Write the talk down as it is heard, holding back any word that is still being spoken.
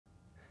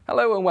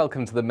Hello and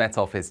welcome to the Met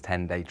Office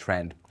 10-day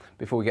trend.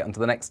 Before we get on to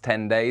the next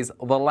 10 days,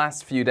 the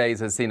last few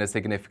days has seen a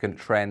significant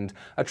trend.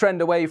 A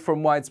trend away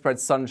from widespread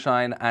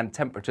sunshine and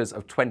temperatures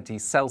of 20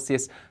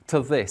 Celsius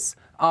to this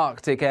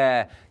Arctic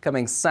air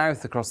coming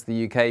south across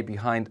the UK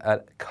behind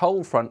a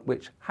cold front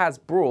which has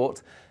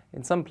brought,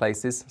 in some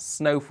places,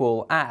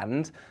 snowfall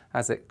and,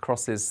 as it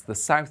crosses the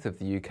south of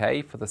the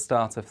UK for the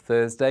start of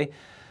Thursday,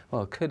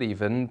 well, could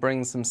even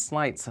bring some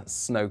slight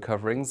snow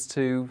coverings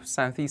to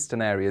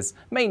southeastern areas,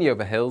 mainly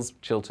over hills,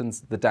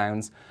 Chilterns, the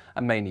Downs,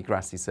 and mainly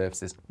grassy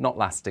surfaces, not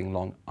lasting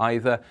long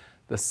either.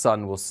 The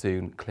sun will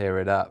soon clear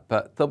it up,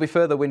 but there'll be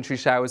further wintry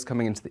showers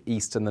coming into the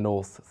east and the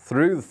north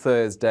through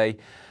Thursday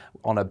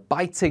on a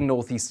biting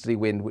northeasterly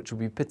wind, which will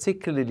be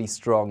particularly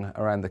strong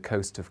around the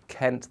coast of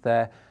Kent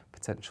there.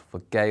 Potential for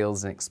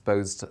gales and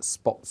exposed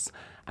spots,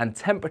 and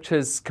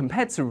temperatures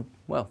compared to,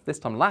 well, this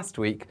time last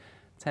week,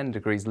 10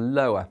 degrees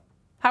lower.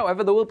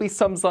 However, there will be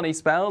some sunny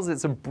spells.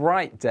 It's a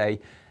bright day,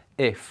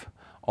 if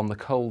on the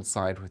cold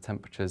side, with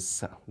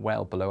temperatures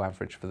well below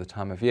average for the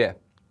time of year.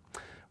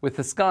 With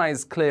the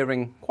skies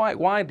clearing quite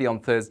widely on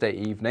Thursday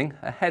evening,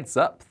 a heads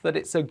up that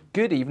it's a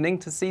good evening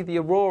to see the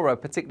aurora,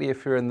 particularly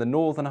if you're in the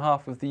northern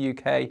half of the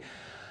UK.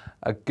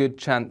 A good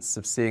chance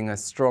of seeing a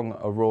strong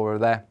aurora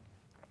there.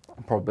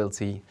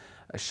 Probability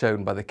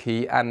shown by the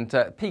key, and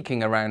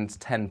peaking around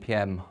 10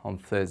 p.m. on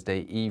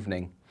Thursday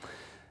evening.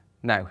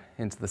 Now,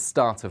 into the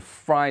start of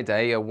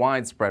Friday, a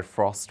widespread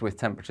frost with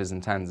temperatures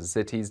in towns and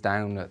cities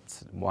down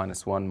at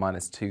 -1,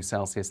 -2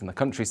 Celsius, in the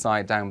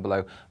countryside down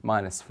below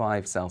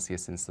 -5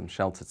 Celsius in some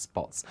sheltered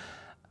spots.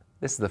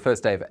 This is the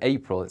first day of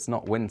April. It's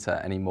not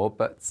winter anymore,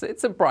 but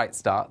it's a bright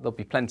start. There'll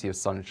be plenty of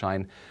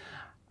sunshine,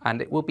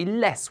 and it will be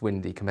less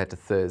windy compared to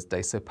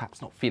Thursday, so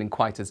perhaps not feeling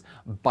quite as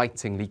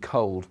bitingly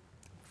cold.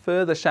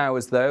 Further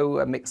showers though,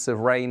 a mix of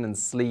rain and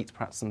sleet,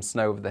 perhaps some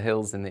snow over the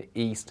hills in the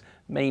east,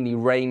 mainly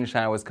rain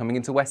showers coming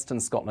into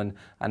western Scotland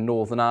and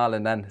Northern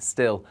Ireland, and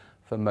still,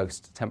 for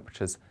most,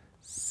 temperatures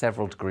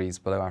several degrees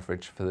below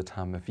average for the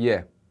time of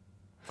year.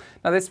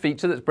 Now, this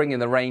feature that's bringing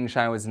the rain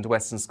showers into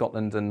western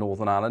Scotland and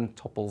Northern Ireland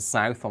topples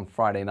south on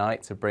Friday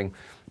night to bring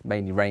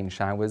mainly rain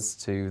showers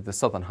to the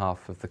southern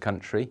half of the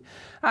country.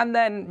 And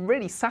then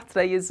really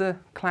Saturday is a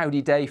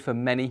cloudy day for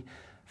many.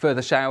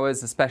 Further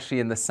showers, especially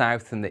in the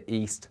south and the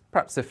east,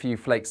 perhaps a few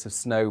flakes of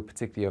snow,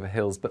 particularly over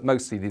hills, but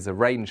mostly these are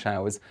rain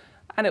showers,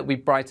 and it'll be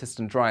brightest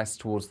and driest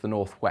towards the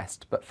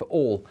northwest. But for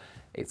all,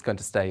 it's going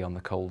to stay on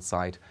the cold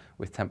side,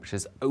 with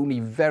temperatures only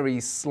very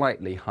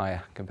slightly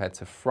higher compared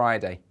to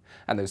Friday.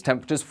 And those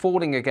temperatures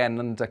falling again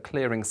under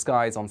clearing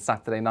skies on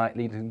Saturday night,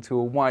 leading to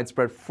a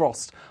widespread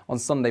frost on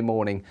Sunday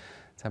morning.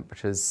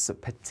 Temperatures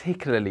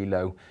particularly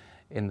low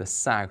in the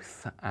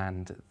south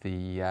and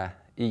the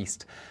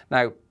east.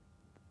 Now,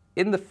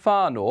 in the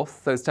far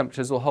north, those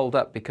temperatures will hold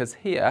up because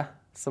here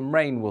some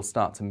rain will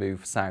start to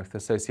move south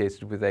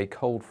associated with a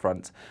cold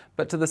front.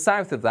 But to the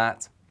south of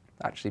that,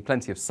 actually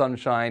plenty of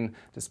sunshine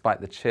despite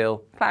the chill,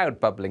 cloud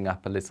bubbling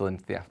up a little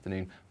into the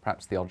afternoon,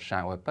 perhaps the odd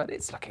shower, but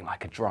it's looking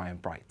like a dry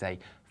and bright day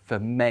for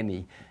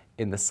many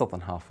in the southern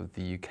half of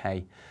the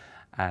UK.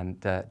 And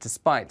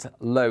despite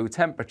low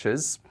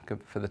temperatures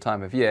for the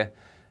time of year,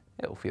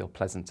 it'll feel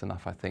pleasant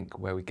enough, I think,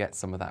 where we get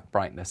some of that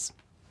brightness.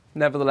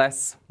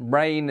 Nevertheless,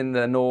 rain in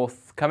the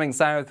north, coming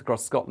south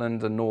across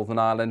Scotland and Northern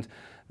Ireland.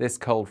 This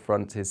cold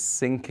front is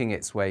sinking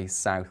its way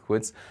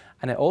southwards,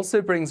 and it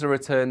also brings a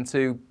return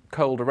to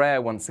colder air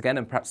once again,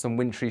 and perhaps some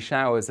wintry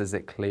showers as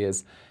it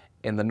clears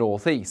in the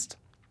northeast.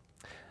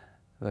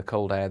 The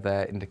cold air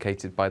there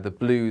indicated by the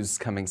blues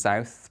coming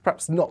south,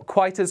 perhaps not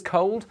quite as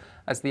cold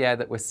as the air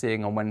that we're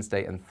seeing on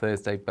Wednesday and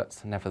Thursday,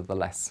 but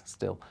nevertheless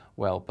still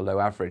well below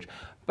average.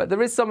 But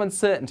there is some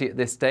uncertainty at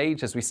this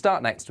stage as we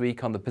start next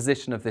week on the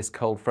position of this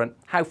cold front,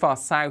 how far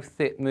south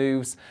it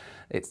moves,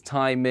 its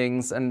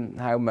timings, and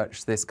how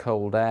much this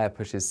cold air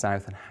pushes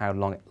south and how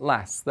long it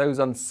lasts. Those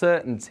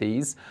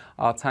uncertainties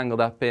are tangled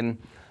up in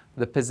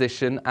the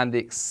position and the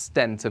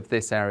extent of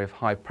this area of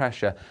high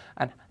pressure,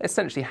 and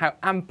essentially how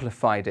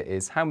amplified it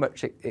is, how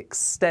much it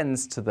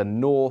extends to the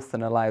north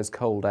and allows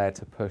cold air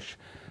to push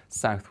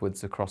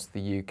southwards across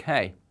the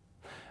UK.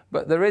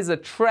 But there is a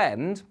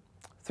trend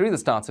through the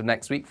start of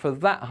next week for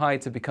that high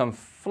to become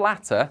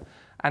flatter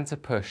and to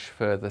push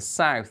further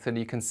south, and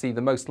you can see the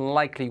most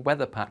likely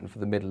weather pattern for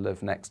the middle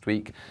of next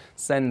week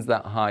sends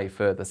that high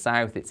further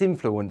south. Its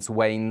influence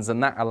wanes,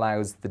 and that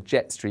allows the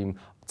jet stream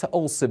to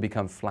also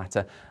become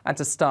flatter and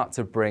to start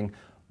to bring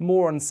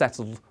more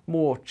unsettled,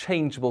 more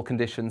changeable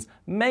conditions,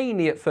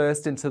 mainly at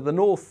first into the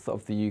north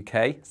of the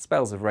UK,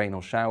 spells of rain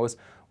or showers,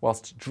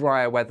 whilst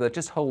drier weather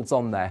just holds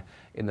on there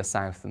in the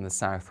south and the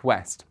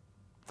southwest.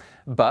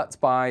 But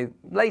by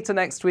later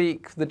next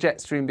week, the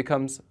jet stream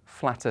becomes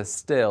flatter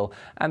still,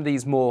 and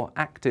these more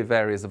active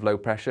areas of low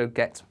pressure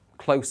get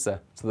closer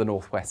to the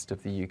northwest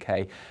of the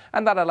UK,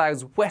 and that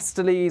allows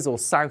westerlies or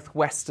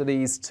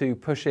southwesterlies to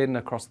push in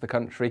across the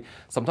country,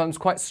 sometimes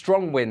quite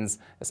strong winds,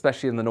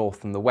 especially in the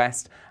north and the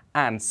west,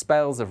 and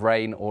spells of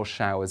rain or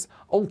showers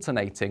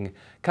alternating,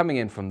 coming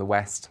in from the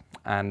west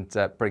and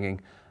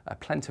bringing a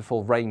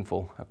plentiful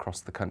rainfall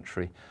across the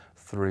country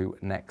through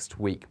next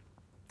week.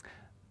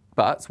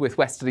 But with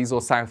westerlies or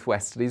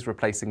southwesterlies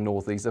replacing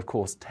northerlies, of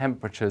course,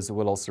 temperatures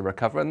will also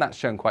recover, and that's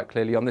shown quite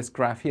clearly on this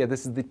graph here.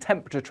 This is the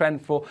temperature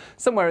trend for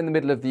somewhere in the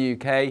middle of the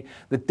UK.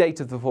 The date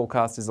of the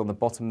forecast is on the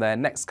bottom there,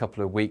 next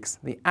couple of weeks.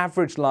 The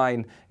average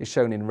line is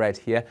shown in red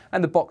here,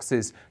 and the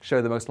boxes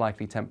show the most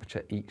likely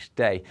temperature each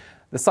day.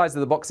 The size of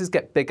the boxes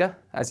get bigger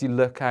as you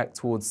look out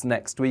towards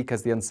next week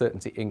as the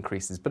uncertainty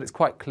increases, but it's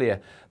quite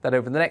clear that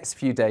over the next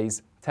few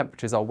days,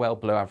 temperatures are well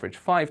below average,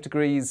 5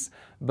 degrees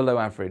below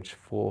average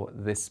for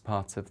this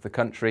part of the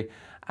country.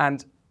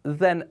 And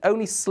then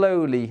only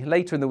slowly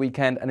later in the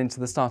weekend and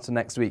into the start of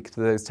next week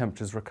do those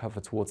temperatures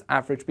recover towards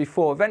average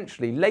before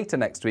eventually later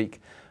next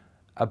week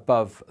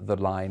above the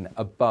line,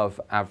 above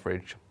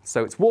average.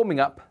 So it's warming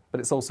up, but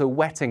it's also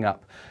wetting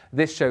up.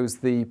 This shows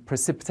the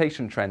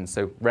precipitation trend,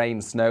 so rain,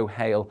 snow,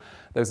 hail,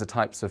 those are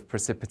types of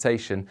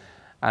precipitation.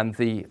 And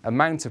the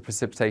amount of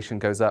precipitation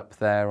goes up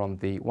there on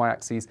the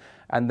y-axis,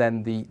 and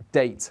then the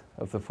date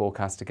of the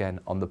forecast again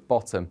on the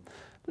bottom.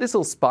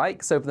 Little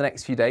spikes over the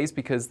next few days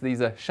because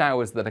these are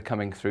showers that are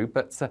coming through,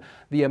 but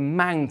the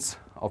amount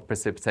of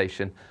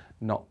precipitation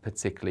not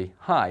particularly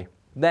high.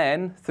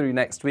 Then, through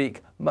next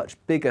week, much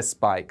bigger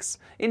spikes,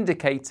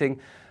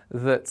 indicating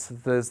that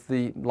there's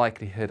the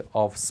likelihood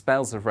of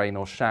spells of rain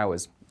or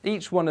showers.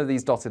 Each one of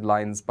these dotted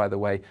lines, by the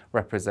way,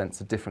 represents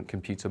a different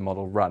computer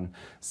model run.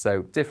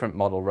 So different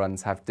model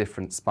runs have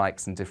different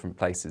spikes in different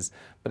places,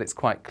 but it's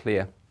quite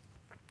clear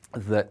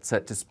that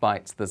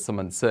despite there's some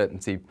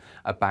uncertainty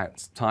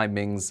about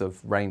timings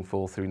of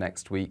rainfall through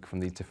next week from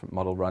these different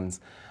model runs,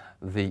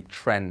 the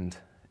trend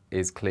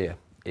is clear.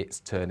 It's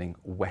turning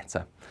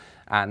wetter.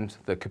 And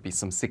there could be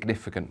some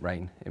significant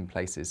rain in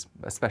places,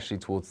 especially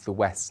towards the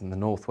west and the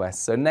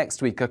northwest. So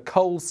next week, a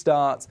cold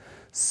start,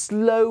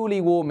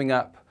 slowly warming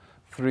up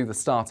through the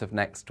start of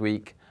next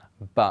week,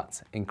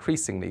 but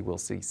increasingly we'll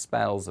see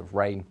spells of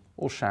rain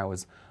or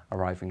showers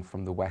arriving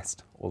from the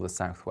west or the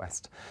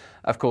southwest.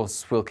 Of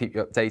course, we'll keep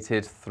you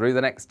updated through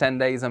the next 10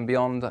 days and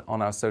beyond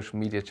on our social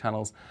media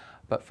channels.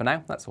 But for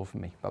now, that's all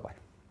from me.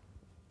 Bye-bye.